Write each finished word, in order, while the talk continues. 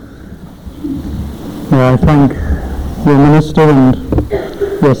I thank your minister and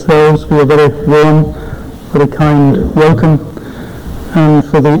yourselves for your very warm, very kind welcome, and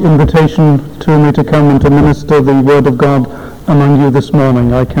for the invitation to me to come and to minister the Word of God among you this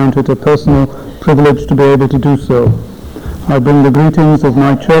morning. I count it a personal privilege to be able to do so. I bring the greetings of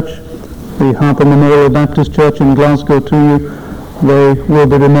my church, the Harper Memorial Baptist Church in Glasgow, to you. They will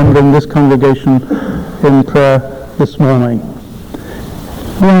be remembering this congregation in prayer this morning.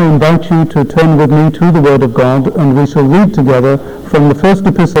 I invite you to turn with me to the Word of God, and we shall read together from the first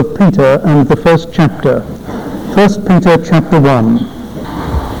epistle of Peter and the first chapter. 1 Peter chapter 1.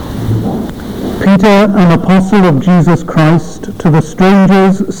 Peter, an apostle of Jesus Christ, to the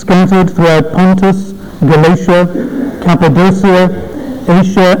strangers scattered throughout Pontus, Galatia, Cappadocia,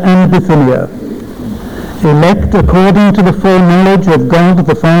 Asia, and Bithynia, elect according to the foreknowledge of God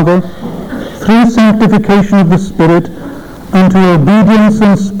the Father, through sanctification of the Spirit, unto obedience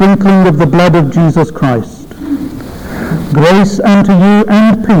and sprinkling of the blood of Jesus Christ. Grace unto you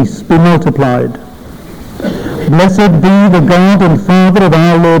and peace be multiplied. Blessed be the God and Father of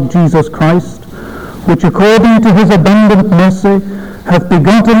our Lord Jesus Christ, which according to his abundant mercy hath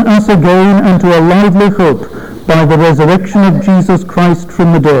begotten us again unto a lively hope by the resurrection of Jesus Christ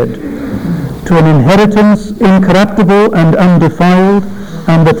from the dead, to an inheritance incorruptible and undefiled,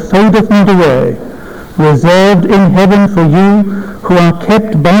 and that fadeth not away, reserved in heaven for you, who are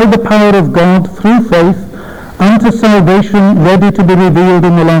kept by the power of God through faith unto salvation, ready to be revealed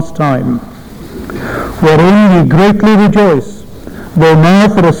in the last time, wherein ye greatly rejoice, though now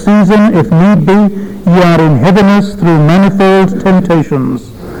for a season, if need be, ye are in heaviness through manifold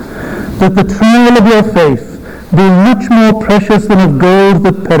temptations, that the trial of your faith, being much more precious than of gold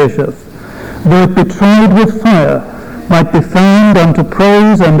that perisheth, though it be tried with fire, might be found unto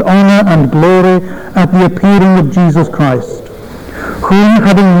praise and honour and glory at the appearing of Jesus Christ, whom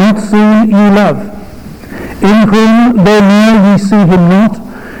having not seen ye love, in whom though now ye see him not,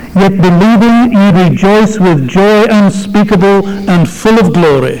 yet believing ye rejoice with joy unspeakable and full of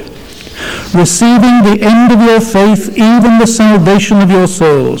glory, receiving the end of your faith, even the salvation of your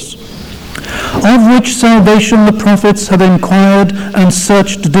souls, of which salvation the prophets have inquired and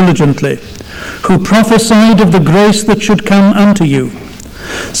searched diligently, who prophesied of the grace that should come unto you,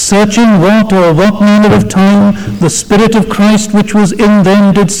 searching what or what manner of time the Spirit of Christ which was in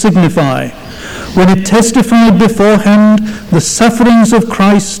them did signify, when it testified beforehand the sufferings of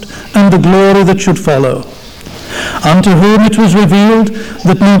Christ and the glory that should follow, unto whom it was revealed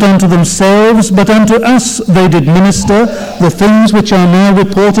that not unto themselves but unto us they did minister the things which are now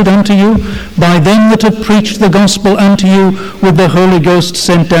reported unto you by them that have preached the gospel unto you with the Holy Ghost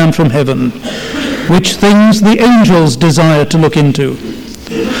sent down from heaven, which things the angels desire to look into.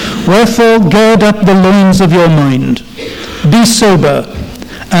 Wherefore gird up the loins of your mind, be sober,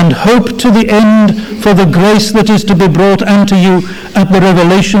 and hope to the end for the grace that is to be brought unto you at the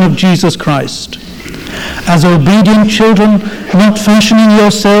revelation of Jesus Christ. As obedient children, not fashioning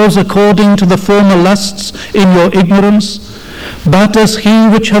yourselves according to the former lusts in your ignorance, but as he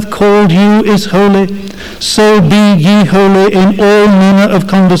which hath called you is holy, so be ye holy in all manner of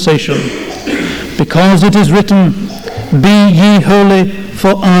conversation. Because it is written, Be ye holy,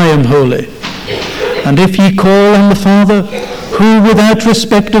 for I am holy. And if ye call on the Father, who without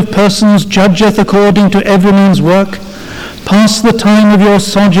respect of persons judgeth according to every man's work, pass the time of your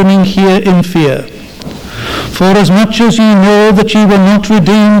sojourning here in fear. For as much as ye know that ye were not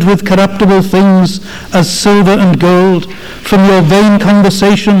redeemed with corruptible things, as silver and gold, from your vain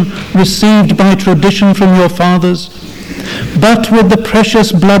conversation received by tradition from your fathers, but with the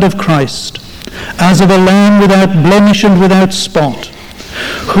precious blood of Christ, as of a lamb without blemish and without spot,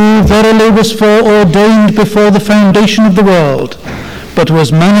 who verily was foreordained before the foundation of the world, but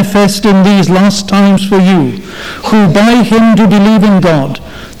was manifest in these last times for you, who by him do believe in God,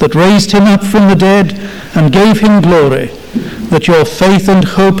 that raised him up from the dead, and gave him glory, that your faith and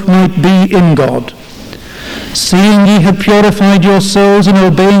hope might be in God. Seeing ye have purified your souls in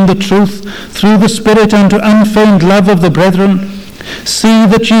obeying the truth through the Spirit unto unfeigned love of the brethren, see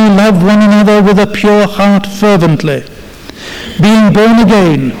that ye love one another with a pure heart fervently, being born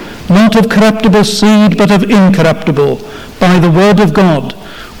again, not of corruptible seed, but of incorruptible, by the word of God,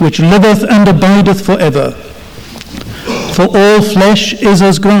 which liveth and abideth for ever. For all flesh is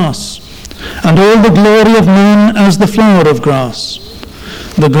as grass, and all the glory of man as the flower of grass.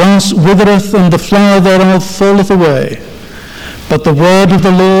 The grass withereth, and the flower thereof falleth away, but the word of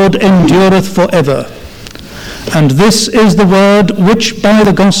the Lord endureth for ever. And this is the word which by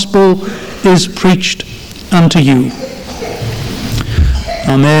the gospel is preached unto you.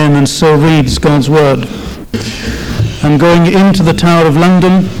 Amen. And so reads God's word. I'm going into the Tower of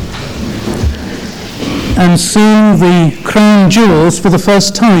London and seeing the crown jewels for the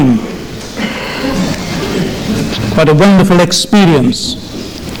first time. Quite a wonderful experience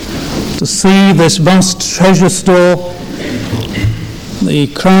to see this vast treasure store, the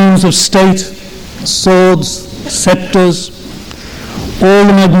crowns of state, swords, scepters, all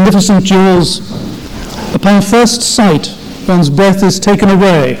the magnificent jewels. Upon first sight, one's breath is taken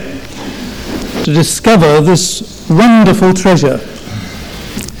away to discover this wonderful treasure.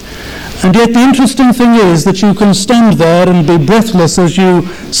 And yet the interesting thing is that you can stand there and be breathless as you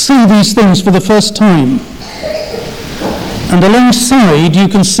see these things for the first time. And alongside you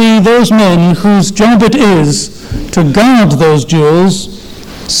can see those men whose job it is to guard those jewels,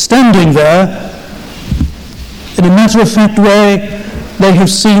 standing there in a matter-of-fact way. They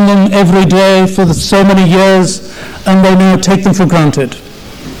have seen them every day for so many years, and they now take them for granted.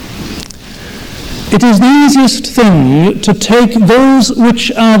 It is the easiest thing to take those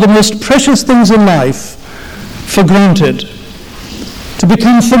which are the most precious things in life for granted, to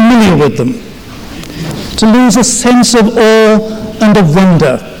become familiar with them, to lose a sense of awe and of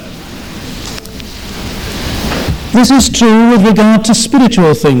wonder. This is true with regard to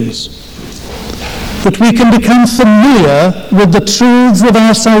spiritual things, that we can become familiar with the truths of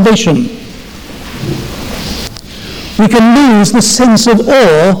our salvation. We can lose the sense of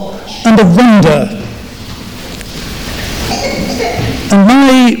awe and of wonder. And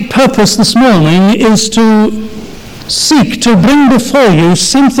my purpose this morning is to seek to bring before you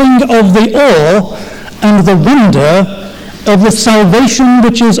something of the awe and the wonder of the salvation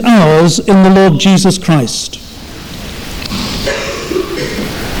which is ours in the Lord Jesus Christ.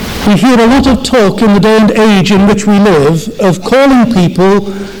 We hear a lot of talk in the day and age in which we live of calling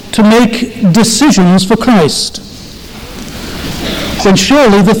people to make decisions for Christ. Then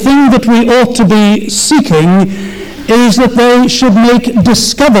surely the thing that we ought to be seeking is that they should make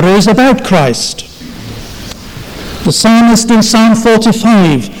discoveries about Christ. The psalmist in Psalm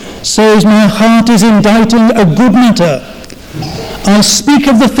 45 says, "My heart is inditing a good matter. I speak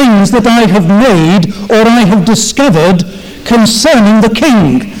of the things that I have made or I have discovered concerning the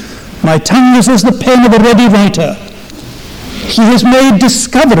King. My tongue is as the pen of a ready writer." He has made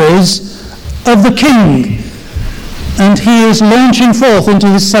discoveries of the King, and he is launching forth into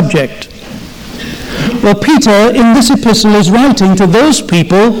his subject. Well, Peter in this epistle is writing to those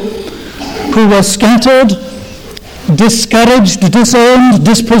people who were scattered, discouraged, disowned,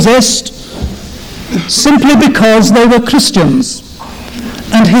 dispossessed, simply because they were Christians.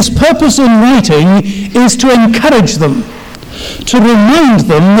 And his purpose in writing is to encourage them, to remind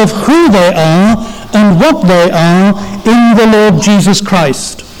them of who they are and what they are in the Lord Jesus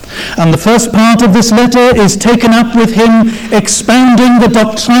Christ. And the first part of this letter is taken up with him expounding the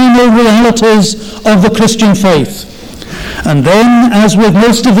doctrinal realities of the Christian faith. And then, as with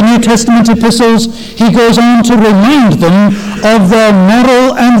most of the New Testament epistles, he goes on to remind them of their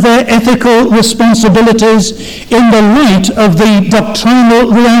moral and their ethical responsibilities in the light of the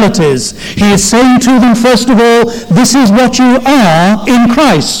doctrinal realities. He is saying to them, first of all, this is what you are in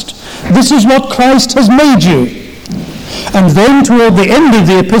Christ. This is what Christ has made you. And then toward the end of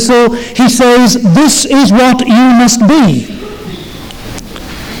the epistle, he says, this is what you must be.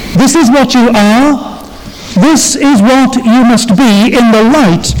 This is what you are. This is what you must be in the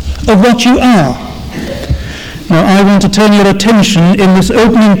light of what you are. Now, I want to turn your attention in this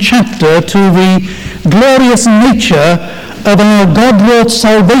opening chapter to the glorious nature of our God-wrought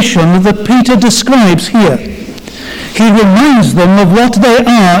salvation that Peter describes here. He reminds them of what they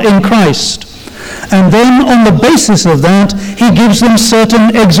are in Christ. And then on the basis of that, he gives them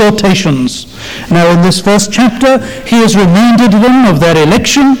certain exhortations. Now in this first chapter, he has reminded them of their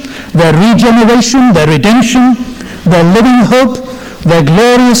election, their regeneration, their redemption, their living hope, their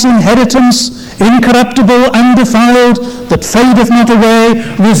glorious inheritance, incorruptible, undefiled, that fadeth not away,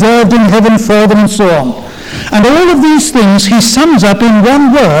 reserved in heaven for them, and so on. And all of these things he sums up in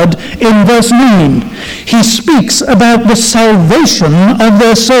one word in verse 9. He speaks about the salvation of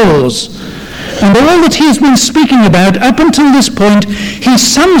their souls. And all that he has been speaking about up until this point, he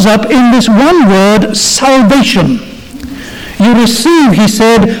sums up in this one word, salvation. You receive, he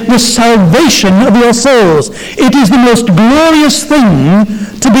said, the salvation of your souls. It is the most glorious thing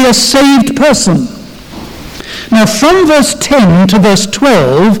to be a saved person. Now from verse 10 to verse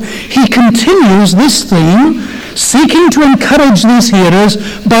 12, he continues this theme, seeking to encourage these hearers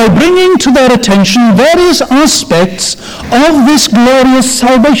by bringing to their attention various aspects of this glorious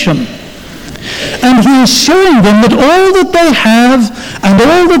salvation. And he is showing them that all that they have and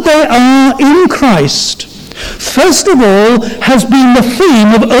all that they are in Christ, first of all, has been the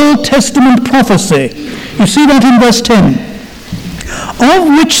theme of Old Testament prophecy. You see that in verse 10. of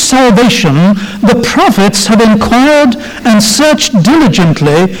which salvation the prophets have inquired and searched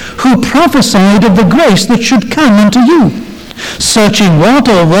diligently, who prophesied of the grace that should come unto you, searching what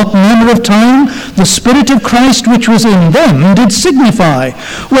manner of time the Spirit of Christ which was in them did signify,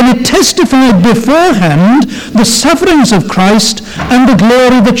 when it testified beforehand the sufferings of Christ and the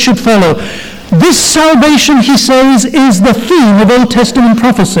glory that should follow. This salvation, he says, is the theme of Old Testament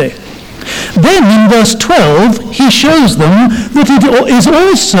prophecy. Then in verse 12, he shows them that it is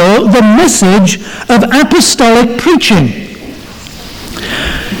also the message of apostolic preaching.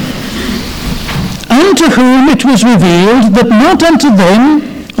 Unto whom it was revealed that not unto them,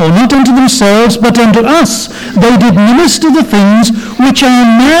 or not unto themselves, but unto us, they did minister the things which are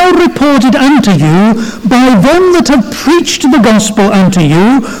now reported unto you by them that have preached the gospel unto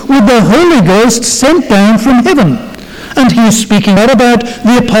you with the Holy Ghost sent down from heaven. And he is speaking there about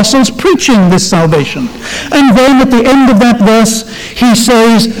the apostles preaching this salvation. And then at the end of that verse, he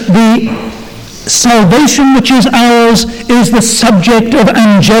says, the salvation which is ours is the subject of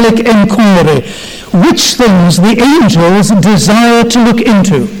angelic inquiry, which things the angels desire to look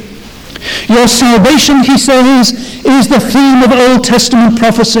into. Your salvation, he says, is the theme of Old Testament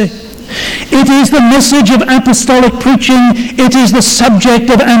prophecy. It is the message of apostolic preaching. It is the subject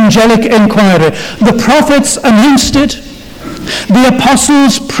of angelic inquiry. The prophets announced it, the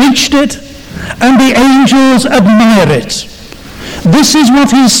apostles preached it, and the angels admire it. This is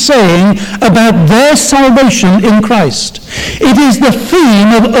what he's saying about their salvation in Christ. It is the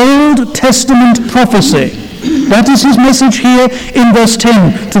theme of Old Testament prophecy. That is his message here in verse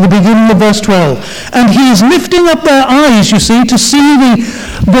 10 to the beginning of verse 12. And he is lifting up their eyes, you see, to see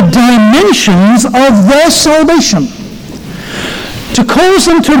the dimensions of their salvation, to cause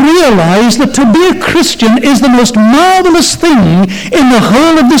them to realize that to be a Christian is the most marvelous thing in the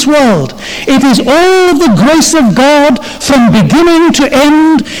whole of this world. It is all of the grace of God from beginning to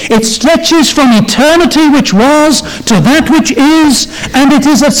end. It stretches from eternity which was to that which is, and it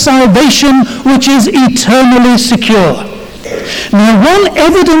is a salvation which is eternally secure. Now, one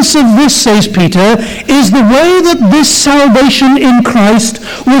evidence of this, says Peter, is the way that this salvation in Christ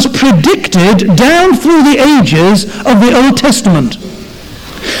was predicted down through the ages of the Old Testament.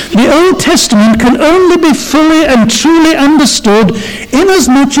 The Old Testament can only be fully and truly understood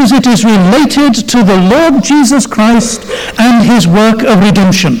inasmuch as it is related to the Lord Jesus Christ and his work of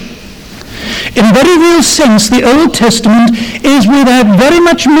redemption. In a very real sense, the Old Testament is without very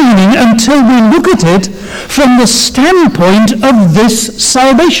much meaning until we look at it from the standpoint of this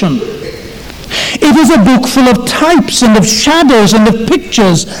salvation. It is a book full of types and of shadows and of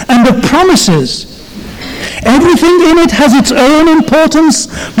pictures and of promises. Everything in it has its own importance,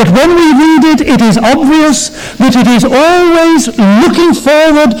 but when we read it, it is obvious that it is always looking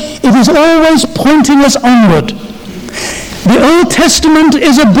forward, it is always pointing us onward. The Old Testament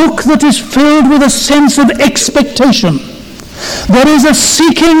is a book that is filled with a sense of expectation. There is a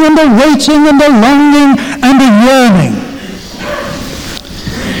seeking and a waiting and a longing and a yearning.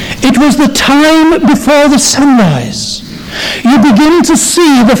 It was the time before the sunrise. You begin to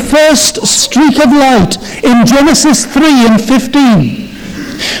see the first streak of light in Genesis 3 and 15.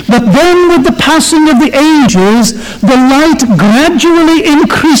 But then with the passing of the ages, the light gradually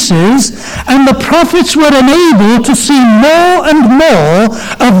increases, and the prophets were enabled to see more and more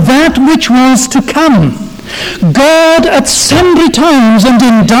of that which was to come. God at sundry times and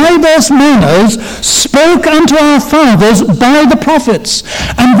in diverse manners spoke unto our fathers by the prophets,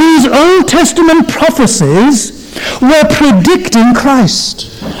 and these Old Testament prophecies were predicting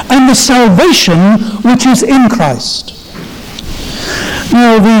Christ and the salvation which is in Christ.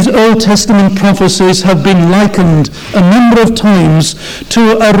 Now, these Old Testament prophecies have been likened a number of times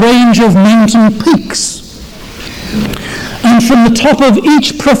to a range of mountain peaks. And from the top of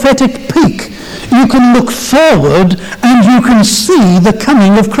each prophetic peak, you can look forward and you can see the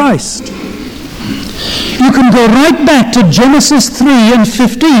coming of Christ. You can go right back to Genesis 3 and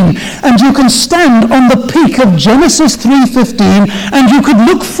 15, and you can stand on the peak of Genesis 3:15, and you could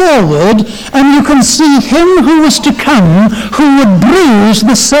look forward, and you can see him who was to come, who would bruise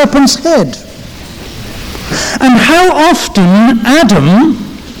the serpent's head. And how often Adam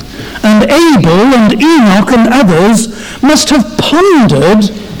and Abel and Enoch and others must have pondered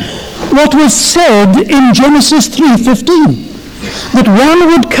what was said in Genesis 3:15. That one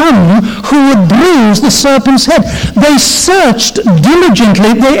would come who would bruise the serpent's head. They searched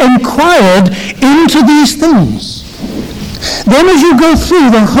diligently, they inquired into these things. Then as you go through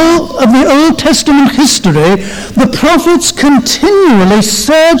the whole of the Old Testament history, the prophets continually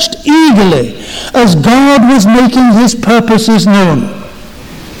searched eagerly as God was making his purposes known.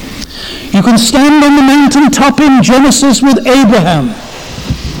 You can stand on the mountaintop in Genesis with Abraham,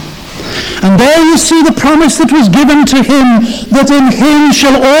 And there you see the promise that was given to him, that in him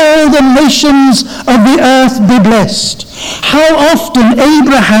shall all the nations of the earth be blessed. How often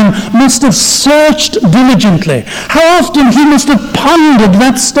Abraham must have searched diligently. How often he must have pondered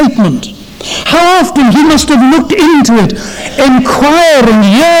that statement. How often he must have looked into it, inquiring,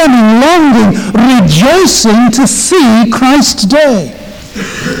 yearning, longing, rejoicing to see Christ's day.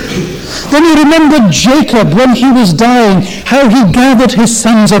 Then he remembered Jacob when he was dying, how he gathered his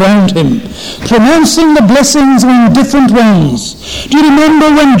sons around him, pronouncing the blessings in different ways. Do you remember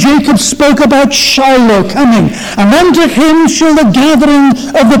when Jacob spoke about Shiloh coming, and unto him shall the gathering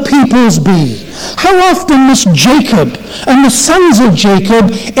of the peoples be? How often must Jacob and the sons of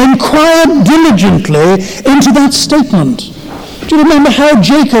Jacob inquire diligently into that statement? Do you remember how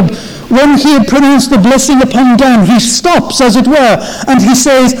Jacob, when he had pronounced the blessing upon Dan, he stops, as it were, and he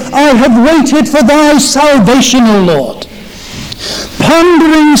says, I have waited for thy salvation, O Lord.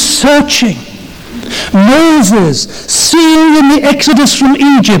 Pondering, searching. Moses, seeing in the Exodus from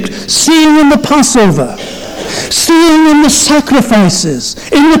Egypt, seeing in the Passover, seeing in the sacrifices,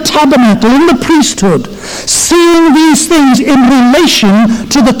 in the tabernacle, in the priesthood, seeing these things in relation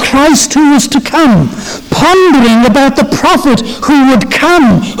to the Christ who was to come, pondering about the prophet who would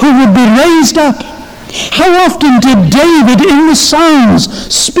come, who would be raised up. How often did David in the Psalms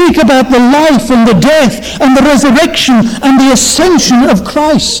speak about the life and the death and the resurrection and the ascension of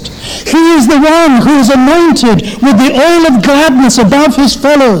Christ? He is the one who is anointed with the oil of gladness above his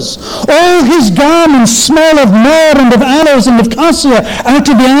fellows. All his garments smell of myrrh and of aloes and of cassia out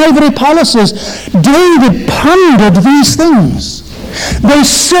of the ivory palaces. David pondered these things. They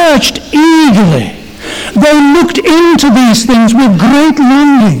searched eagerly. They looked into these things with great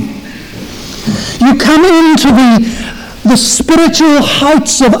longing. You come into the spiritual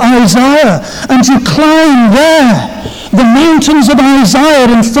heights of Isaiah, and you climb there, the mountains of Isaiah,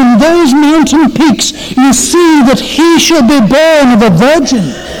 and from those mountain peaks you see that he shall be born of a virgin.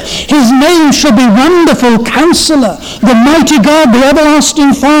 His name shall be Wonderful Counselor, the Mighty God, the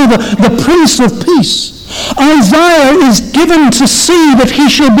Everlasting Father, the Prince of Peace. Isaiah is given to see that he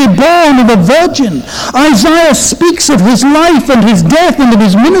shall be born of a virgin. Isaiah speaks of his life and his death and of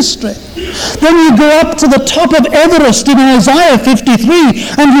his ministry. Then you go up to the top of Everest in Isaiah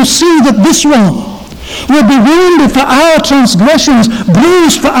 53, and you see that this one will be wounded for our transgressions,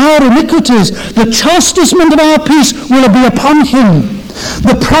 bruised for our iniquities. The chastisement of our peace will be upon him.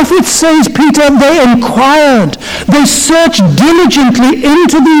 The prophet says, Peter, they inquired, they searched diligently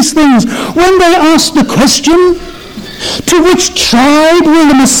into these things. When they asked the question, to which tribe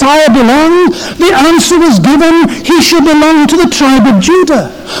will the Messiah belong? The answer was given, he shall belong to the tribe of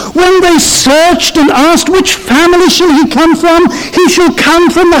Judah. When they searched and asked, which family shall he come from? He shall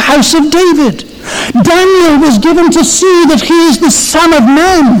come from the house of David. Daniel was given to see that he is the Son of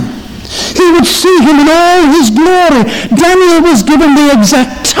Man. He would see him in all his glory. Daniel was given the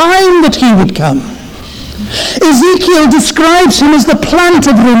exact time that he would come. Ezekiel describes him as the plant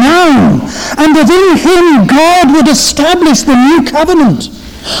of renown, and that in him God would establish the new covenant.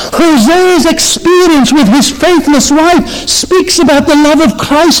 Hosea's experience with his faithless wife speaks about the love of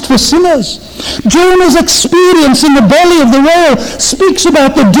Christ for sinners. Jonah's experience in the belly of the whale speaks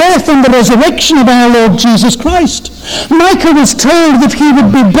about the death and the resurrection of our Lord Jesus Christ. Micah was told that he would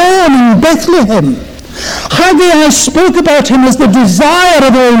be born in Bethlehem. Haggai spoke about him as the desire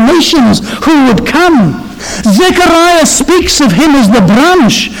of all nations who would come. Zechariah speaks of him as the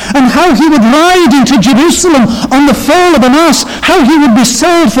branch, and how he would ride into Jerusalem on the foal of an ass, how he would be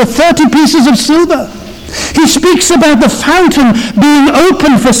sold for 30 pieces of silver. He speaks about the fountain being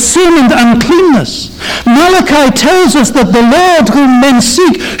open for sin and uncleanness. Malachi tells us that the Lord whom men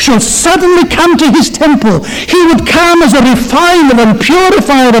seek shall suddenly come to his temple. He would come as a refiner and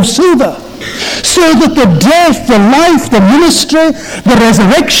purifier of silver. So that the death, the life, the ministry, the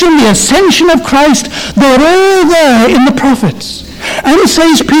resurrection, the ascension of Christ, they're all there in the prophets. And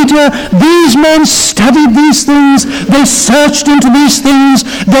says Peter, these men studied these things, they searched into these things,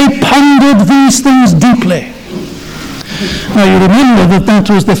 they pondered these things deeply. Now you remember that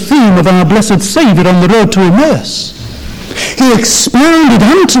was the theme of our blessed Saviour on the road to Emmaus. He expounded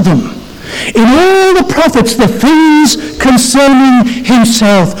unto them in all the prophets the things concerning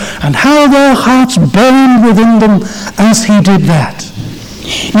himself, and how their hearts burned within them as he did that.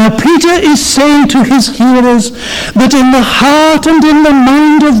 Now Peter is saying to his hearers that in the heart and in the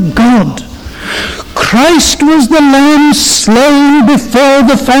mind of God, Christ was the Lamb slain before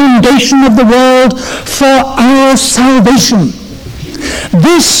the foundation of the world for our salvation.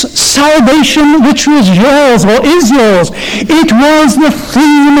 This salvation which was yours, or is yours, it was the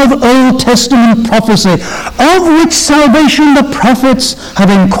theme of Old Testament prophecy. of which salvation the prophets have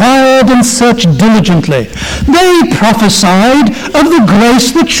inquired and searched diligently. They prophesied of the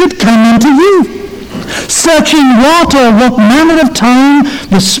grace that should come unto you, searching what or what manner of time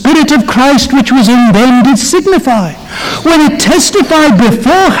the Spirit of Christ which was in them did signify, when it testified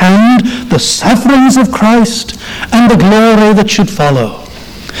beforehand the sufferings of Christ and the glory that should follow.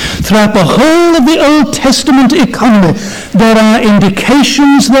 Throughout the whole of the Old Testament economy, there are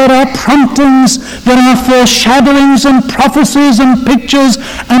indications, there are promptings, there are foreshadowings and prophecies and pictures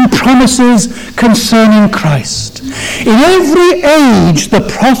and promises concerning Christ. In every age, the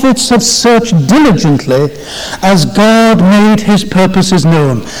prophets have searched diligently as God made his purposes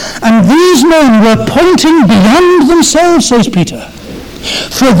known. And these men were pointing beyond themselves, says Peter.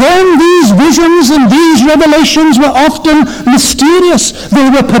 For them, these visions and these revelations were often mysterious. They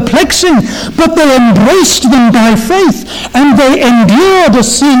were perplexing, but they embraced them by faith, and they endured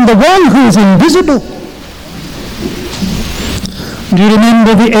as seeing the one who is invisible. Do you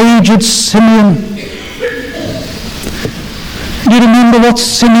remember the aged Simeon? Do you remember what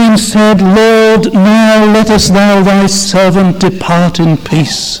Simeon said? Lord, now lettest thou thy servant depart in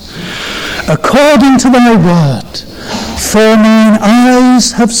peace, according to thy word. For mine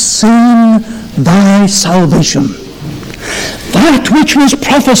eyes have seen thy salvation. That which was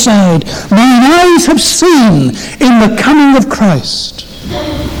prophesied, mine eyes have seen in the coming of Christ.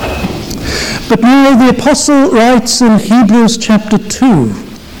 But now the apostle writes in Hebrews chapter 2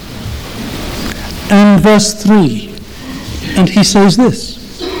 and verse 3, and he says this: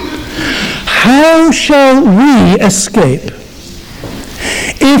 how shall we escape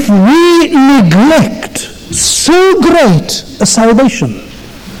if we neglect so great a salvation?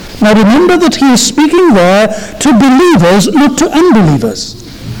 Now remember that he is speaking there to believers, not to unbelievers.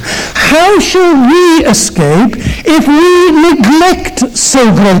 How shall we escape if we neglect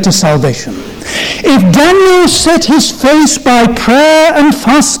so great a salvation? If Daniel set his face by prayer and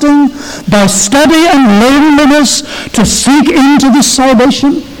fasting, by study and loneliness to seek into this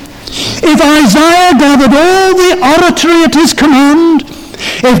salvation, if Isaiah gathered all the oratory at his command,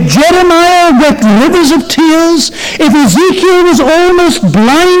 if Jeremiah wept rivers of tears, if Ezekiel was almost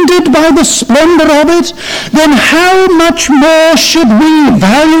blinded by the splendor of it, then how much more should we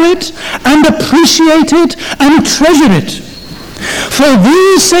value it and appreciate it and treasure it? For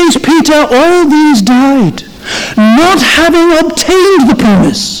these, says Peter, all these died, not having obtained the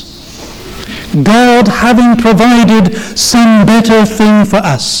promise, God having provided some better thing for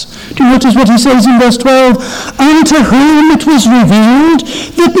us. Do you notice what he says in verse 12? Unto whom it was revealed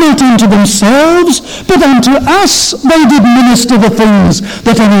that not unto themselves, but unto us they did minister the things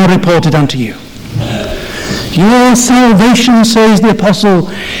that are now reported unto you. Your salvation, says the apostle,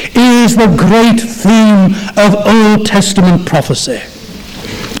 is the great theme of Old Testament prophecy.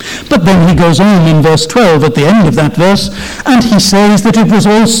 But then he goes on in verse 12, at the end of that verse, and he says that it was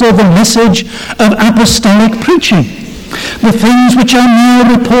also the message of apostolic preaching, the things which are now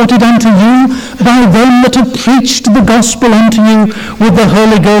reported unto you by them that have preached the gospel unto you with the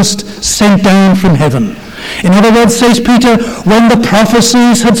Holy Ghost sent down from heaven. In other words, says Peter, when the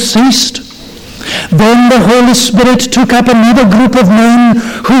prophecies had ceased, then the Holy Spirit took up another group of men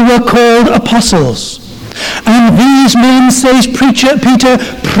who were called apostles. And these men, says Peter,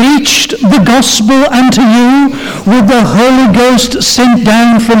 preached the gospel unto you with the Holy Ghost sent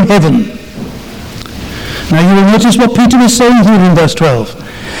down from heaven. Now you will notice what Peter is saying here in verse 12.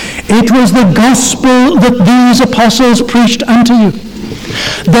 It was the gospel that these apostles preached unto you.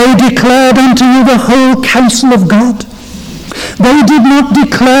 They declared unto you the whole counsel of God. They did not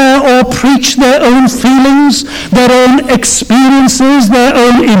declare or preach their own feelings, their own experiences, their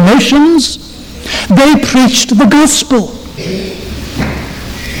own emotions. They preached the gospel. You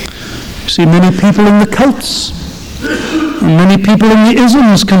see, many people in the cults and many people in the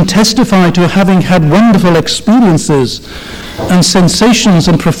isms can testify to having had wonderful experiences and sensations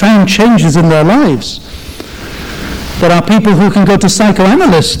and profound changes in their lives. There are people who can go to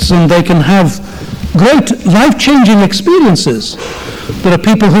psychoanalysts and they can have great life-changing experiences. There are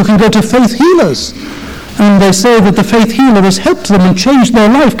people who can go to faith healers and they say that the faith healer has helped them and changed their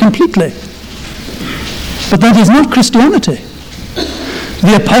life completely. But that is not Christianity.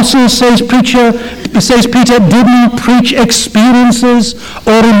 The apostle, says Peter, did not preach experiences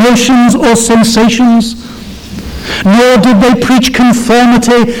or emotions or sensations, nor did they preach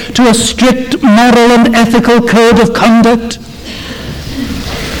conformity to a strict moral and ethical code of conduct.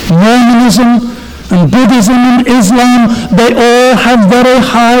 Mormonism and Buddhism and Islam, they all have very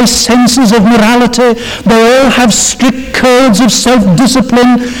high senses of morality. They all have strict codes of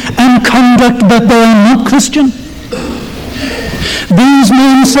self-discipline and conduct, but they are not Christian. These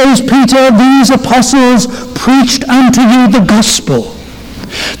men, says Peter, these apostles preached unto you the gospel.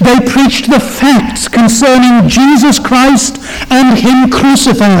 They preached the facts concerning Jesus Christ and him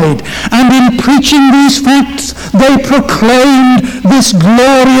crucified. And in preaching these facts, they proclaimed this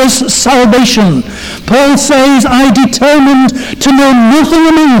glorious salvation. Paul says, I determined to know nothing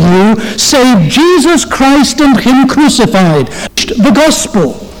among you save Jesus Christ and him crucified. The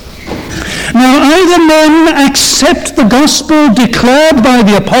gospel. Now, either men accept the gospel declared by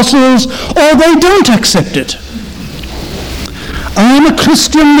the apostles, or they don't accept it. I'm a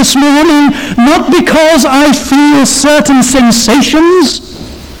Christian this morning not because I feel certain sensations,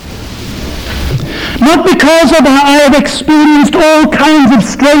 not because I have experienced all kinds of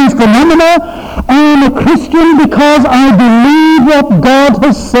strange phenomena. I am a Christian because I believe what God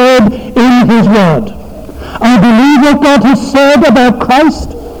has said in his word. I believe what God has said about Christ.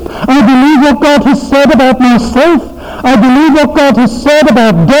 I believe what God has said about myself. I believe what God has said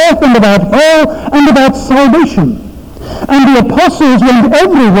about death and about hell and about salvation. And the apostles went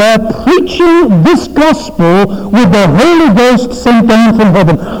everywhere preaching this gospel with the Holy Ghost sent down from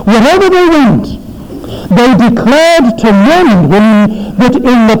heaven. Wherever they went, they declared to men and women that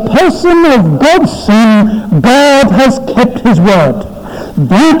in the person of God's Son, God has kept his word.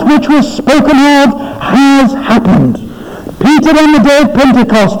 That which was spoken of has happened. Peter on the day of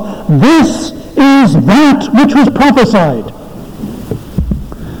Pentecost, this is that which was prophesied.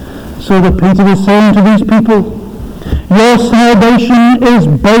 So that Peter is saying to these people, your salvation is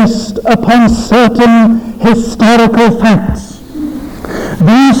based upon certain historical facts.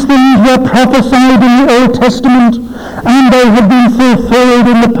 These things were prophesied in the Old Testament, and they have been fulfilled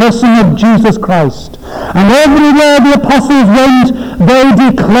in the person of Jesus Christ. And everywhere the apostles went, they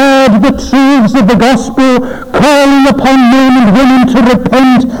declared the truths of the gospel, calling upon men and women to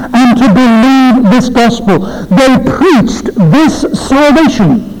repent and to believe this gospel. They preached this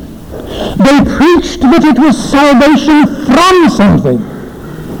salvation. They preached that it was salvation from something.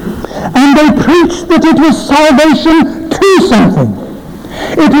 And they preached that it was salvation to something.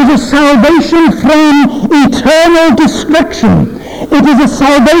 It is a salvation from eternal destruction. It is a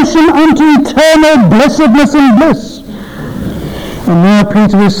salvation unto eternal blessedness and bliss. And now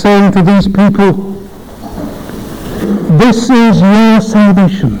Peter is saying to these people, this is your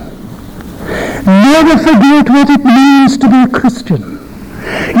salvation. Never forget what it means to be a Christian.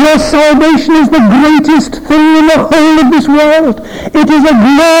 Your salvation is the greatest thing in the whole of this world. It is a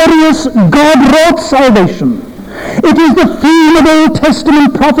glorious God-wrought salvation. It is the theme of Old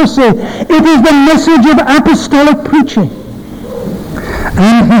Testament prophecy. It is the message of apostolic preaching.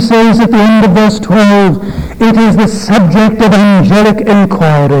 And he says at the end of verse 12, it is the subject of angelic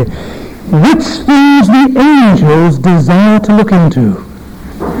inquiry, which things the angels desire to look into.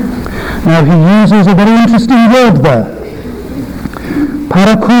 Now he uses a very interesting word there.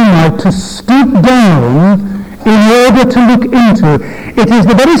 Parakoumai, to stoop down in order to look into. It is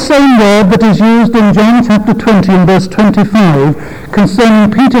the very same word that is used in John chapter 20 and verse 25 concerning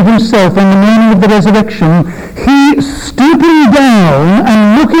Peter himself on the morning of the resurrection. He, stooping down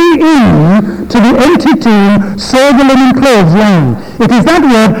and looking in to the empty tomb, saw the linen clothes lying. It is that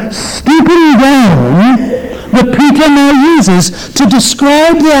word, stooping down, that Peter now uses to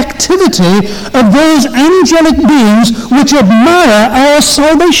describe the activity of those angelic beings which admire our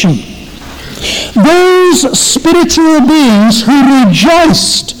salvation. Those spiritual beings who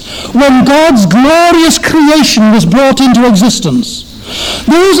rejoiced when God's glorious creation was brought into existence.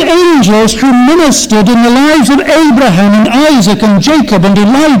 Those angels who ministered in the lives of Abraham and Isaac and Jacob and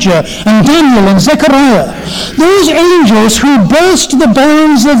Elijah and Daniel and Zechariah. Those angels who burst the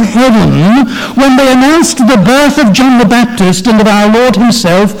bounds of heaven when they announced the birth of John the Baptist and of our Lord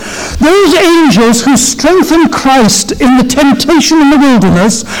himself. Those angels who strengthened Christ in the temptation in the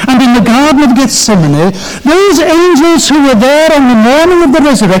wilderness and in the Garden of Gethsemane. Those angels who were there on the morning of the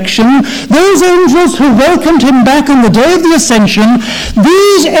resurrection. Those angels who welcomed him back on the day of the ascension.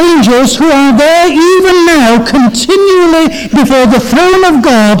 These angels who are there even now continually before the throne of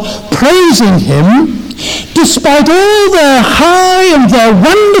God praising him, despite all their high and their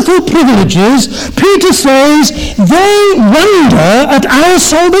wonderful privileges, Peter says they wonder at our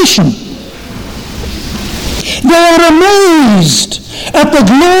salvation. They are amazed at the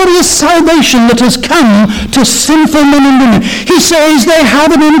glorious salvation that has come to sinful men and women. He says they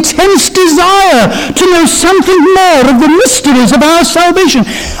have an intense desire to know something more of the mysteries of our salvation.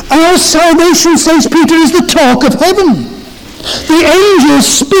 Our salvation, says Peter, is the talk of heaven. The angels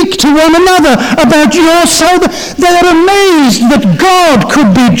speak to one another about your salvation. They are amazed that God could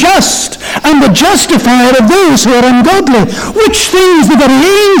be just and the justifier of those who are ungodly, which things the very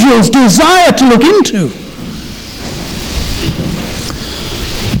angels desire to look into.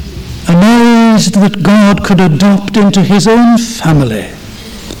 amazed that God could adopt into his own family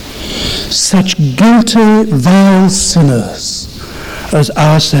such guilty, vile sinners as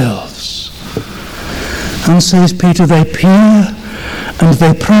ourselves. And says Peter, they peer and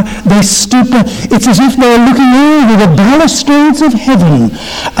they stoop. It's as if they're looking over the balustrades of heaven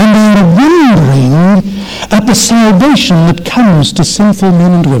and they're wondering at the salvation that comes to sinful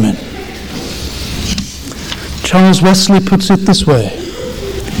men and women. Charles Wesley puts it this way: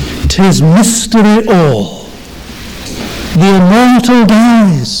 "'Tis mystery all, the immortal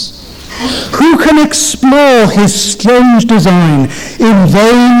dies. Who can explore his strange design? In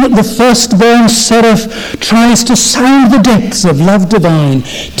vain the firstborn seraph tries to sound the depths of love divine.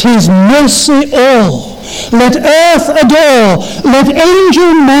 'Tis mercy all, let earth adore, let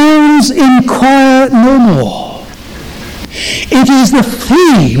angel minds inquire no more." It is the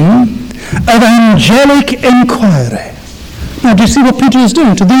theme of angelic inquiry. Now, do you see what Peter is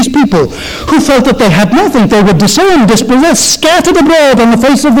doing to these people who felt that they had nothing? They were disowned, dispossessed, scattered abroad on the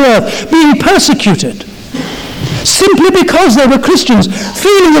face of the earth, being persecuted, simply because they were Christians,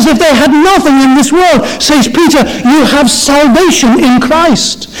 feeling as if they had nothing in this world. Says Peter, you have salvation in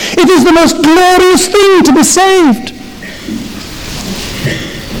Christ. It is the most glorious thing to be saved.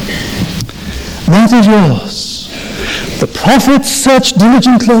 That is yours. The prophets searched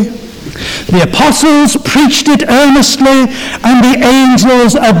diligently, the apostles preached it earnestly, and the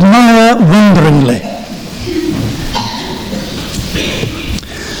angels admire wonderingly.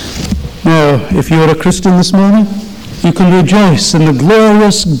 Now, if you are a Christian this morning, you can rejoice in the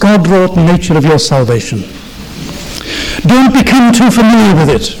glorious God-wrought nature of your salvation. Don't become too familiar with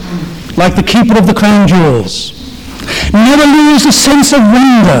it, like the keeper of the crown jewels. Never lose a sense of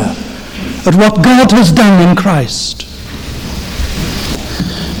wonder at what God has done in Christ.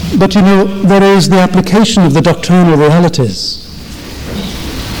 But you know, there is the application of the doctrinal realities.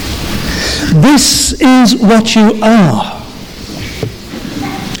 This is what you are.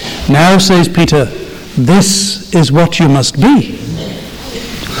 Now, says Peter, this is what you must be.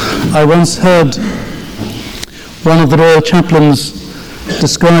 I once heard one of the royal chaplains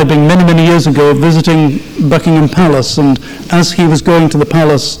describing many, many years ago visiting Buckingham Palace, and as he was going to the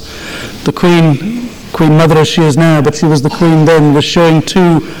palace, the Queen Mother as she is now, but she was the Queen then, was showing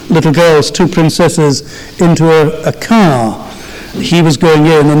two little girls, two princesses, into a car. He was going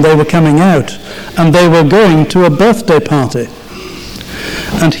in and they were coming out, and they were going to a birthday party.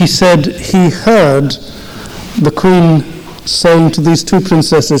 And he said he heard the Queen saying to these two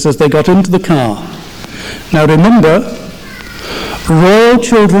princesses as they got into the car, "Now remember, royal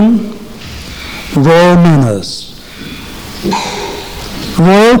children, royal manners.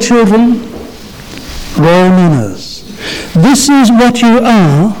 Royal children, royal manners. This is what you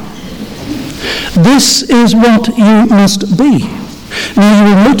are. This is what you must be." Now you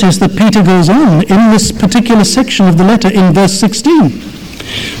will notice that Peter goes on in this particular section of the letter in verse 15.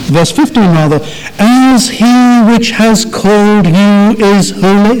 Verse 15 rather. "As he which has called you is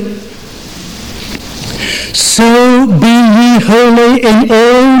holy, so be ye holy in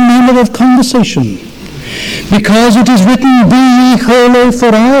all manner of conversation, because it is written, Be ye holy,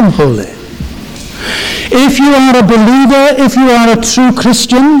 for I am holy." If you are a believer, if you are a true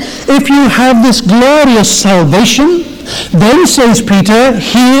Christian, if you have this glorious salvation, then, says Peter,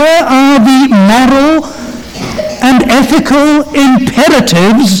 here are the moral and ethical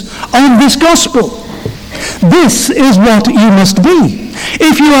imperatives of this gospel. This is what you must be.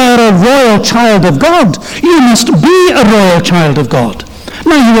 If you are a royal child of God, you must be a royal child of God.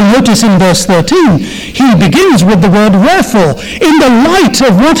 Now you will notice in verse 13, he begins with the word wherefore. In the light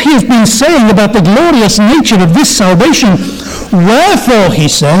of what he has been saying about the glorious nature of this salvation, wherefore, he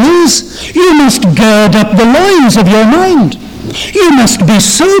says, you must gird up the loins of your mind. You must be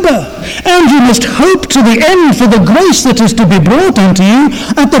sober, and you must hope to the end for the grace that is to be brought unto you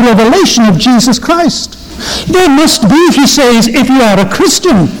at the revelation of Jesus Christ. There must be, he says, if you are a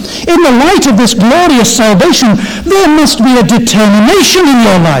Christian, in the light of this glorious salvation, there must be a determination in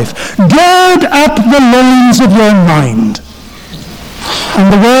your life. Gird up the loins of your mind.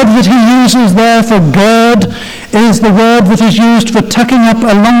 And the word that he uses there for gird is the word that is used for tucking up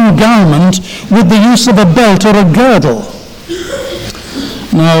a long garment with the use of a belt or a girdle.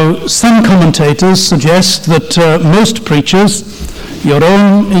 Now, some commentators suggest that most preachers, your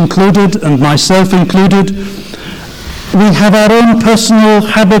own included and myself included, we have our own personal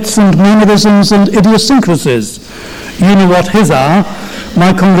habits and mannerisms and idiosyncrasies. You know what his are,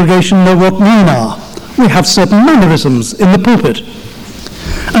 my congregation know what mine are. We have certain mannerisms in the pulpit.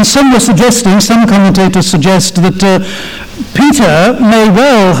 And some commentators suggest that Peter may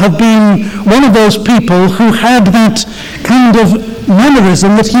well have been one of those people who had that kind of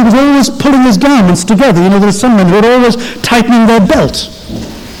mannerism that he was always pulling his garments together. You know, there are some men who are always tightening their belt.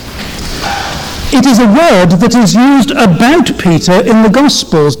 It is a word that is used about Peter in the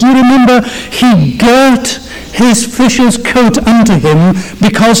Gospels. Do you remember? He girt his fisher's coat unto him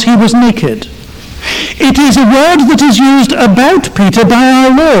because he was naked. It is a word that is used about Peter by our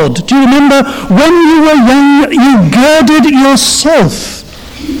Lord. Do you remember? When you were young, you girded yourself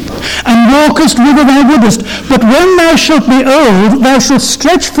and walkest whither thou wouldest. But when thou shalt be old, thou shalt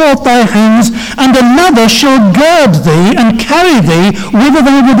stretch forth thy hands, and another shall gird thee and carry thee whither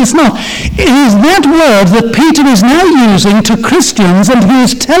thou wouldest not. It is that word that Peter is now using to Christians, and he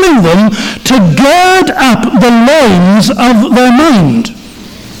is telling them to gird up the loins of their mind.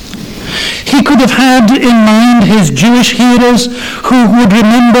 He could have had in mind his Jewish hearers who would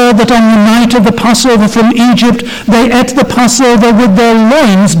remember that on the night of the Passover from Egypt, they ate the Passover with their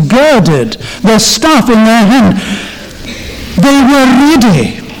loins girded, their staff in their hand. They were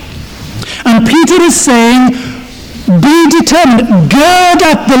ready. And Peter is saying, be determined, gird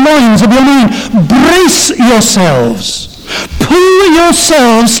up the loins of your mind, brace yourselves. Pull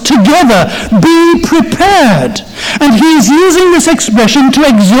yourselves together. Be prepared. And he is using this expression to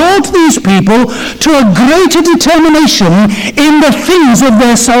exhort these people to a greater determination in the things of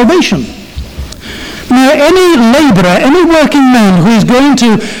their salvation. Now, any laborer, any working man who is going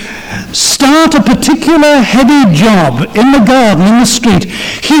to start a particular heavy job in the garden, in the street,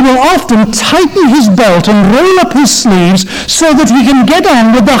 he will often tighten his belt and roll up his sleeves so that he can get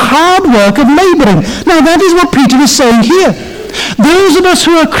on with the hard work of laboring. Now, that is what Peter is saying here. Those of us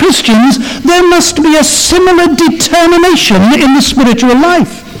who are Christians, there must be a similar determination in the spiritual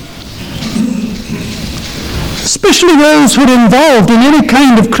life. Especially those who are involved in any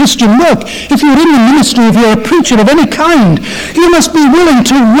kind of Christian work. If you're in the ministry, if you're a preacher of any kind, you must be willing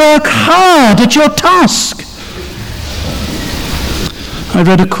to work hard at your task. I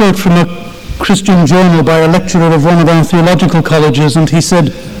read a quote from a Christian journal by a lecturer of one of our theological colleges, and he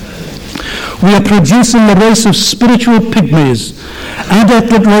said, "We are producing a race of spiritual pygmies,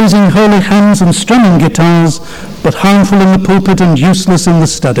 adept at raising holy hands and strumming guitars, but harmful in the pulpit and useless in the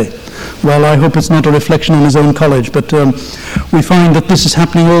study." Well, I hope it's not a reflection on his own college, but we find that this is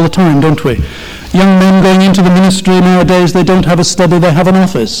happening all the time, don't we? Young men going into the ministry nowadays, they don't have a study, they have an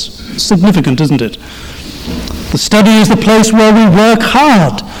office. It's significant, isn't it? The study is the place where we work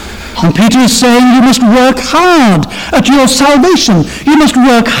hard. And Peter is saying you must work hard at your salvation. You must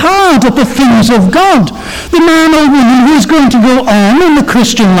work hard at the things of God. The man or woman who is going to go on in the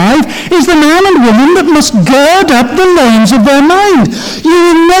Christian life is the man and woman that must gird up the loins of their mind. You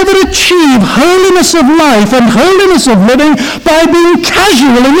will never achieve holiness of life and holiness of living by being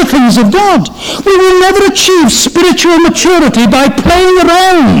casual in the things of God. We will never achieve spiritual maturity by playing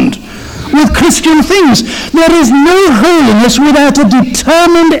around with Christian things. There is no holiness without a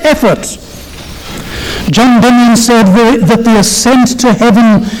determined effort. John Bunyan said that the ascent to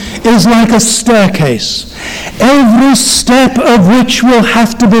heaven is like a staircase, every step of which will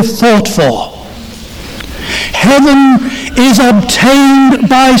have to be thought for. Heaven is obtained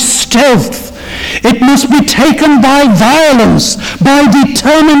by stealth. It must be taken by violence, by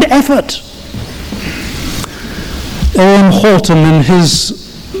determined effort. Owen Horton, in his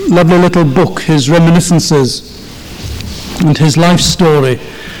lovely little book, his reminiscences and his life story,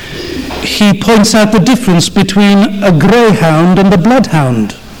 he points out the difference between a greyhound and a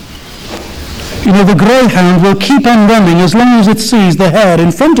bloodhound. You know, the greyhound will keep on running as long as it sees the hare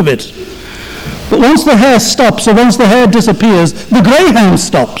in front of it. But once the hare stops, or once the hare disappears, the greyhound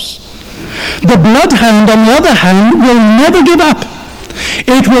stops. The bloodhound, on the other hand, will never give up.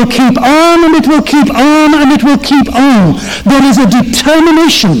 It will keep on, and it will keep on, and it will keep on. There is a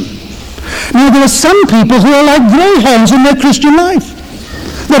determination. Now, there are some people who are like greyhounds in their Christian life.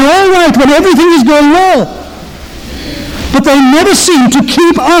 They're all right when everything is going well, but they never seem to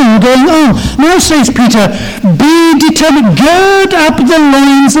keep on going on. Now, says Peter, be determined, gird up the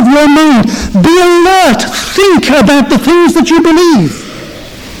loins of your mind. Be alert, think about the things that you believe.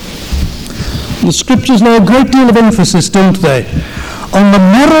 The scriptures lay a great deal of emphasis, don't they, on the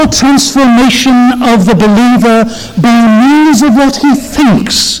moral transformation of the believer by means of what he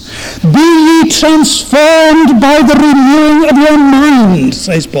thinks. Be ye transformed by the renewing of your mind,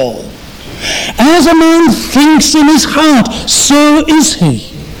 says Paul. As a man thinks in his heart, so is he.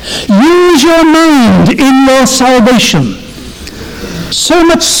 Use your mind in your salvation. So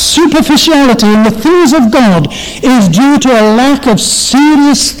much superficiality in the things of God is due to a lack of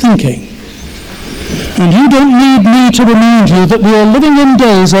serious thinking. And you don't need me to remind you that we are living in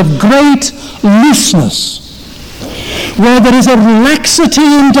days of great looseness. where there is a laxity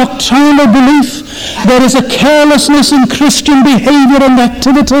in doctrinal belief, there is a carelessness in Christian behavior and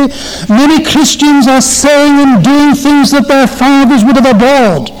activity. Many Christians are saying and doing things that their fathers would have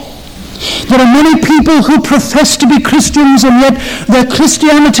abhorred. There are many people who profess to be Christians, and yet their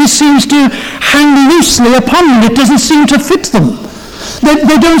Christianity seems to hang loosely upon them. It doesn't seem to fit them.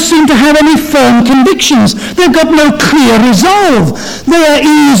 They don't seem to have any firm convictions. They've got no clear resolve. They are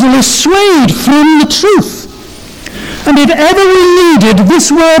easily swayed from the truth. And if ever we needed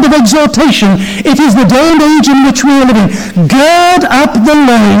this word of exhortation, it is the day and age in which we are living. Gird up the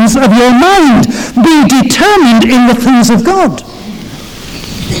loins of your mind. Be determined in the things of God.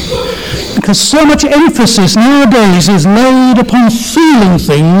 Because so much emphasis nowadays is laid upon feeling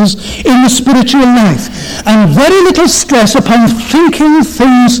things in the spiritual life, and very little stress upon thinking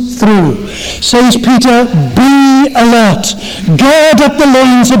things through. Says Peter, be alert, gird up the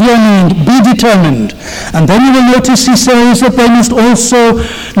loins of your mind, be determined. And then you will notice he says that they must also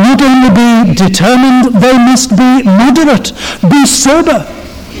not only be determined, they must be moderate, be sober.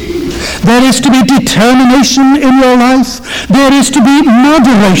 There is to be determination in your life. There is to be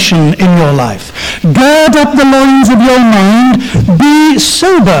moderation in your life. Gird up the loins of your mind. Be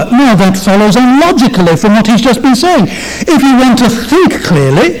sober. Now that follows on logically from what he's just been saying. If you want to think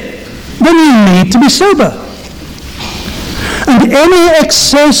clearly, then you need to be sober. And any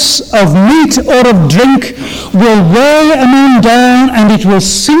excess of meat or of drink will weigh a man down, and it will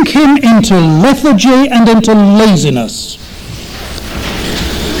sink him into lethargy and into laziness.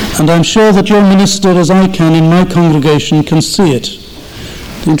 And I'm sure that your minister, as I can in my congregation, can see it.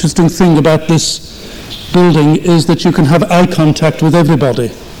 The interesting thing about this building is that you can have eye contact with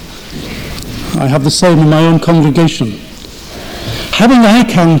everybody. I have the same in my own congregation. Having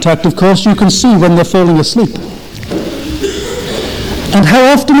eye contact, of course, you can see when they're falling asleep. And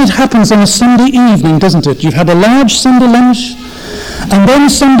how often it happens on a Sunday evening, doesn't it? You've had a large Sunday lunch, and then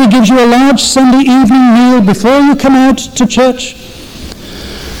somebody gives you a large Sunday evening meal before you come out to church.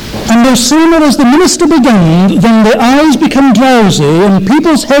 And no sooner as the minister began, then the eyes become drowsy and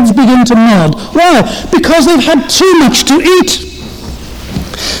people's heads begin to nod. Why? Because they've had too much to eat.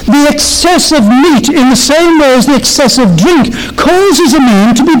 The excess of meat, in the same way as the excess of drink, causes a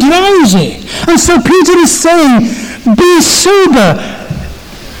man to be drowsy. And so Peter is saying, be sober.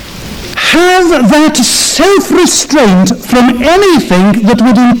 Have that self-restraint from anything that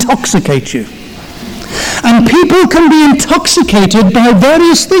would intoxicate you. And people can be intoxicated by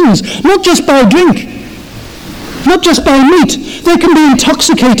various things, not just by drink, not just by meat. They can be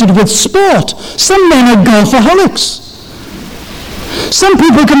intoxicated with sport. Some men are golfaholics. Some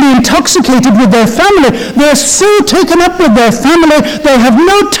people can be intoxicated with their family. They're so taken up with their family, they have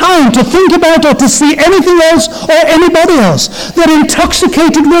no time to think about or to see anything else or anybody else. They're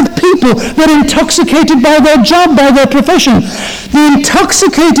intoxicated with people. They're intoxicated by their job, by their profession. The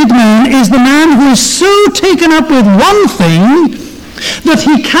intoxicated man is the man who is so taken up with one thing that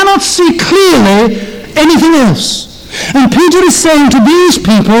he cannot see clearly anything else. And Peter is saying to these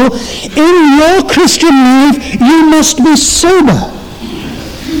people, in your Christian life, you must be sober.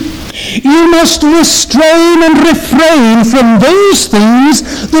 You must restrain and refrain from those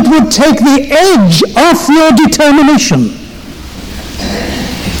things that would take the edge off your determination.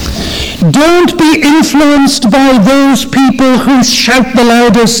 Don't be influenced by those people who shout the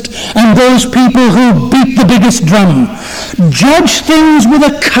loudest and those people who beat the biggest drum. Judge things with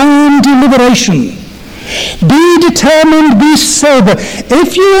a calm deliberation. Be determined, be sober.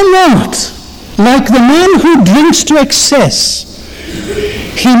 If you are not like the man who drinks to excess,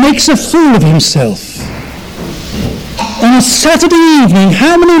 he makes a fool of himself. On a Saturday evening,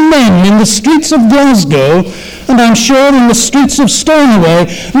 how many men in the streets of Glasgow, and I'm sure in the streets of Stornoway,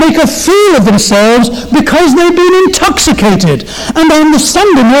 make a fool of themselves because they've been intoxicated. And on the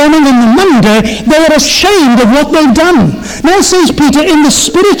Sunday morning and the Monday, they are ashamed of what they've done. Now says Peter, in the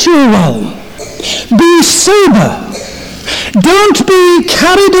spiritual realm, be sober. Don't be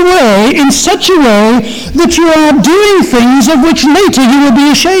carried away in such a way that you are doing things of which later you will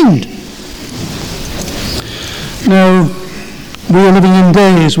be ashamed. Now, we are living in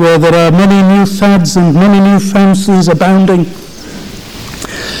days where there are many new fads and many new fancies abounding,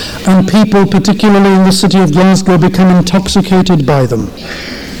 and people, particularly in the city of Glasgow, become intoxicated by them.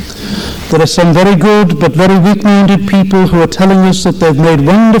 There are some very good but very weak-minded people who are telling us that they've made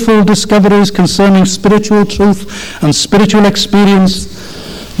wonderful discoveries concerning spiritual truth and spiritual experience.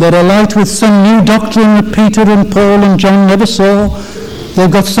 They're alight with some new doctrine that Peter and Paul and John never saw.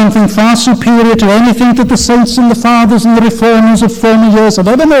 They've got something far superior to anything that the saints and the fathers and the reformers of former years have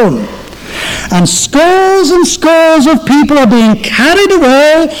ever known. And scores of people are being carried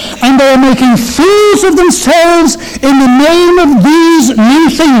away, and they are making fools of themselves in the name of these new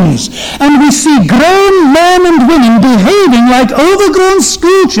things. And we see grown men and women behaving like overgrown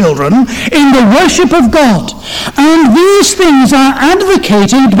school children in the worship of God. And these things are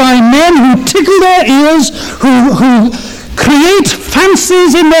advocated by men who tickle their ears, who create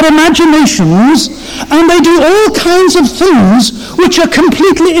fancies in their imaginations, and they do all kinds of things which are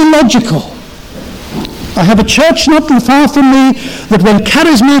completely illogical. I have a church not too far from me that went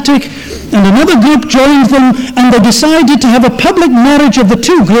charismatic, and another group joined them, and they decided to have a public marriage of the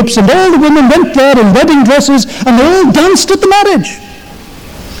two groups, and all the women went there in wedding dresses, and they all danced at the marriage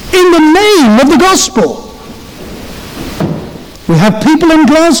in the name of the gospel. We have people in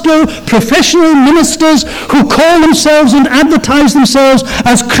Glasgow, professional ministers, who call themselves and advertise themselves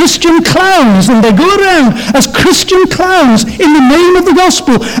as Christian clowns, and they go around as Christian clowns in the name of the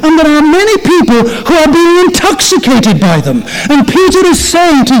gospel, and there are many people who are being intoxicated by them. And Peter is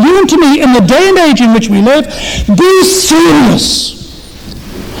saying to you and to me, in the day and age in which we live, be serious.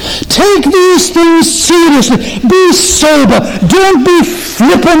 Take these things seriously. Be sober. Don't be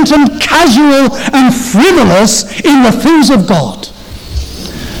flippant and casual and frivolous in the things of God.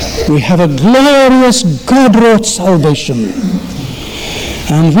 We have a glorious God-wrought salvation,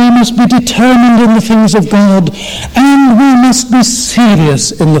 and we must be determined in the things of God, and we must be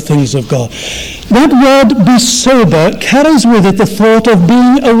serious in the things of God. That word, be sober, carries with it the thought of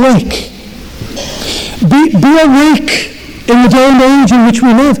being awake. Be awake in the day and age in which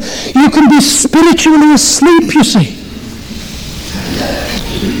we live. You can be spiritually asleep, you see.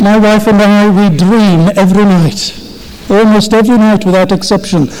 My wife and I, we dream every night, almost every night without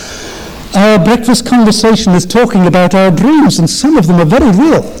exception. Our breakfast conversation is talking about our dreams, and some of them are very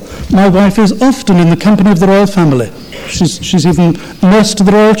real. My wife is often in the company of the royal family. She's even nursed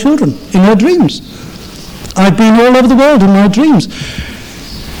the royal children in her dreams. I've been all over the world in my dreams.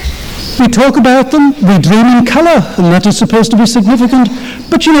 We talk about them, we dream in colour, and that is supposed to be significant.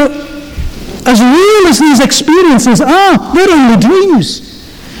 But you know, as real as these experiences are, they're only dreams.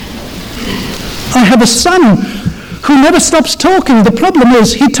 I have a son who never stops talking. The problem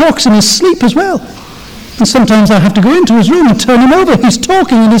is he talks in his sleep as well. And sometimes I have to go into his room and turn him over. He's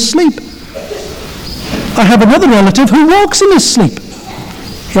talking in his sleep. I have another relative who walks in his sleep.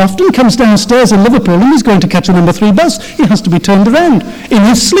 He often comes downstairs in Liverpool and he's going to catch a number 3 bus. He has to be turned around in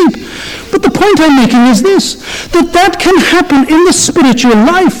his sleep. But the point I'm making is this, that can happen in the spiritual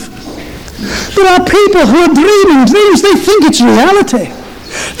life. There are people who are dreaming dreams. They think it's reality.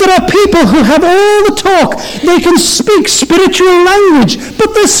 There are people who have all the talk. They can speak spiritual language,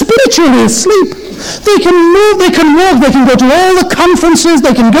 but they're spiritually asleep. They can move, they can walk, they can go to all the conferences,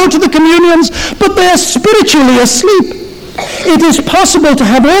 they can go to the communions, but they are spiritually asleep. It is possible to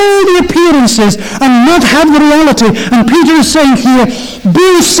have all the appearances and not have the reality. And Peter is saying here,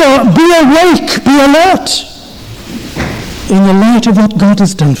 be awake, be alert in the light of what God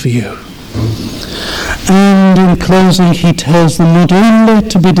has done for you. And in closing, he tells them not only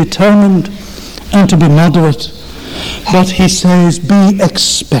to be determined and to be moderate, but he says, be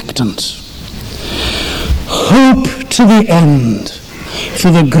expectant. Hope to the end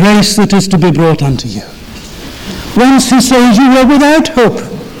for the grace that is to be brought unto you. Once he says, you were without hope,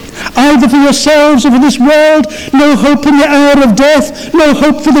 either for yourselves or for this world, no hope in the hour of death, no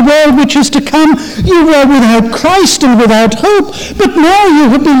hope for the world which is to come. You were without Christ and without hope, but now you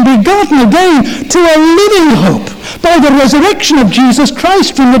have been begotten again to a living hope by the resurrection of Jesus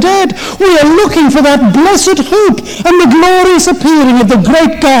Christ from the dead. We are looking for that blessed hope and the glorious appearing of the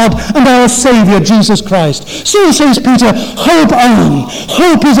great God and our Saviour, Jesus Christ. So says Peter, hope on.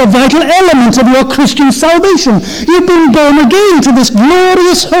 Hope is a vital element of your Christian salvation. You've been born again to this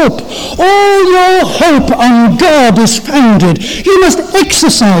glorious hope. All your hope on God is founded. You must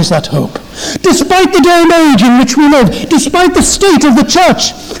exercise that hope. Despite the day and age in which we live, despite the state of the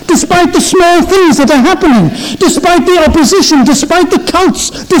church, despite the small things that are happening, despite the opposition, despite the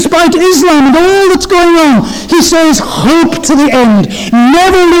cults, despite Islam and all that's going on, he says, hope to the end.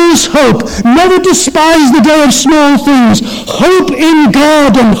 Never lose hope. Never despise the day of small things. Hope in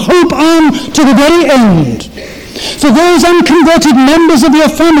God and hope on to the very end. For those unconverted members of your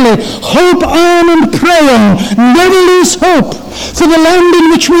family, hope on and pray on. Never lose hope. For the land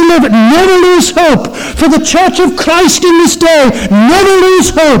in which we live, never lose hope. For the church of Christ in this day, never lose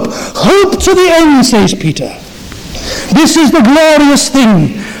hope. Hope to the end, says Peter. This is the glorious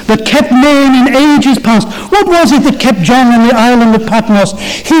thing that kept men in ages past. What was it that kept John on the island of Patmos?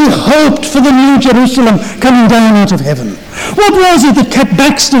 He hoped for the new Jerusalem coming down out of heaven. What was it that kept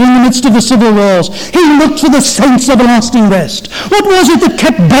Baxter in the midst of the civil wars? He looked for the saints' everlasting rest. What was it that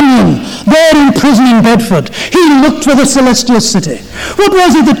kept Bunyan there in prison in Bedford? He looked for the celestial city. What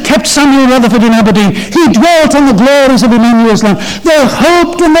was it that kept Samuel Rutherford in Aberdeen? He dwelt on the glories of Emmanuel's land. They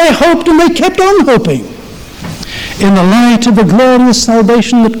hoped and they hoped and they kept on hoping in the light of the glorious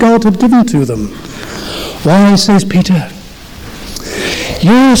salvation that God had given to them. Why, says Peter,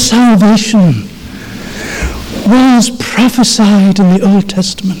 your salvation was prophesied in the Old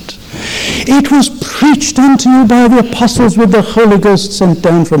Testament. It was preached unto you by the apostles with the Holy Ghost sent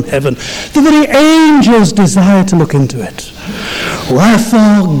down from heaven. The very angels desire to look into it.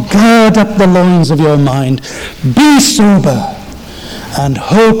 Wherefore, gird up the loins of your mind, be sober, and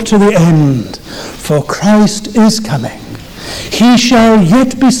hope to the end, for Christ is coming. He shall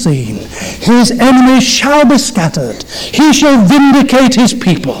yet be seen. His enemies shall be scattered. He shall vindicate his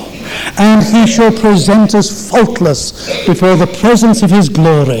people, and he shall present us faultless before the presence of his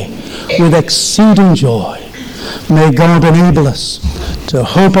glory with exceeding joy. May God enable us to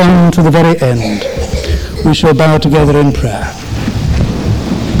hope on to the very end. We shall bow together in prayer.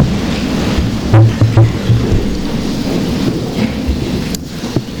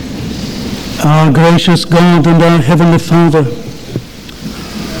 Our gracious God and our Heavenly Father,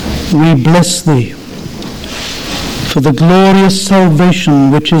 we bless Thee for the glorious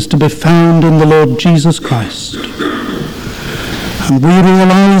salvation which is to be found in the Lord Jesus Christ. And we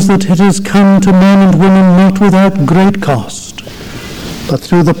realize that it has come to men and women not without great cost, but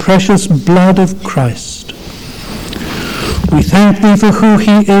through the precious blood of Christ. We thank Thee for who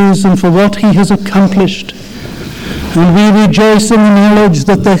He is and for what He has accomplished. And we rejoice in the knowledge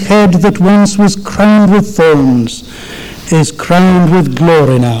that the head that once was crowned with thorns is crowned with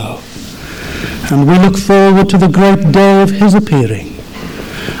glory now. And we look forward to the great day of his appearing.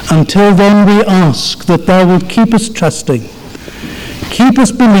 Until then we ask that Thou wilt keep us trusting, keep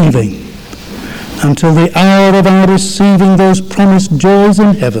us believing, until the hour of our receiving those promised joys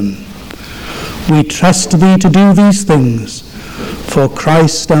in heaven. We trust Thee to do these things for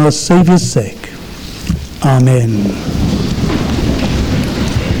Christ our Saviour's sake. Amen.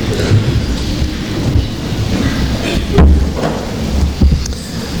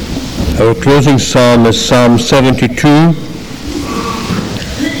 Our closing psalm is Psalm 72.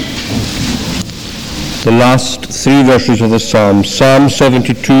 The last three verses of the psalm. Psalm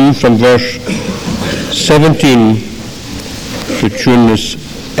 72 from verse 17 to Tunis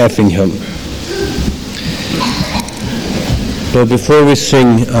Effingham. Now, before we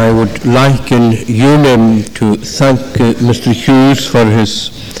sing, I would like in your name to thank Mr. Hughes for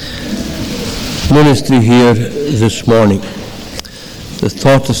his ministry here this morning. The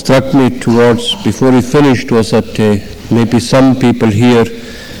thought that struck me before he finished was that maybe some people here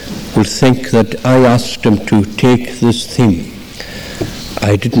will think that I asked him to take this theme.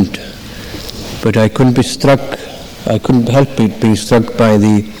 I didn't, but I couldn't help being struck by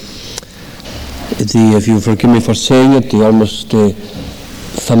the if you forgive me for saying it, the almost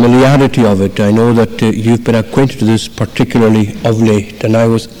familiarity of it. I know that you've been acquainted with this particularly of late, and I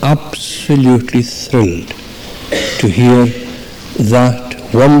was absolutely thrilled to hear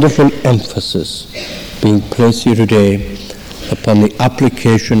that wonderful emphasis being placed here today upon the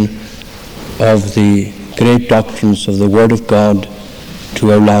application of the great doctrines of the Word of God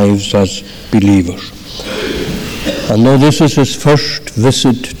to our lives as believers. And though this is his first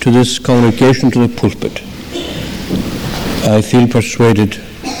visit to this congregation, to the pulpit, I feel persuaded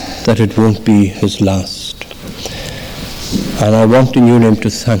that it won't be his last. And I want in your name to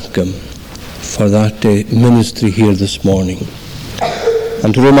thank him for that ministry here this morning.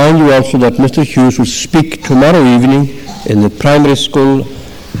 And to remind you also that Mr. Hughes will speak tomorrow evening in the primary school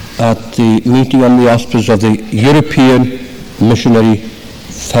at the meeting on the auspices of the European Missionary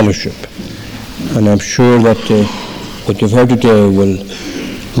Fellowship. And I'm sure that what you've heard today will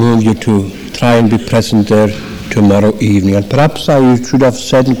move you to try and be present there tomorrow evening. And perhaps I should have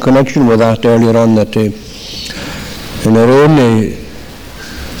said in connection with that earlier on that in our own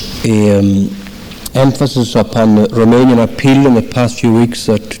emphasis upon the Romanian appeal in the past few weeks,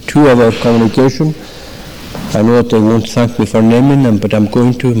 that two of our congregation, I know that they won't thank me for naming them, but I'm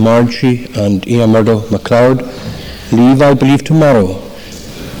going to, Margie and Ian Murdo MacLeod, leave, I believe, tomorrow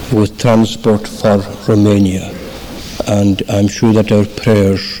with transport for Romania. And I'm sure that our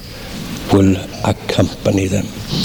prayers will accompany them.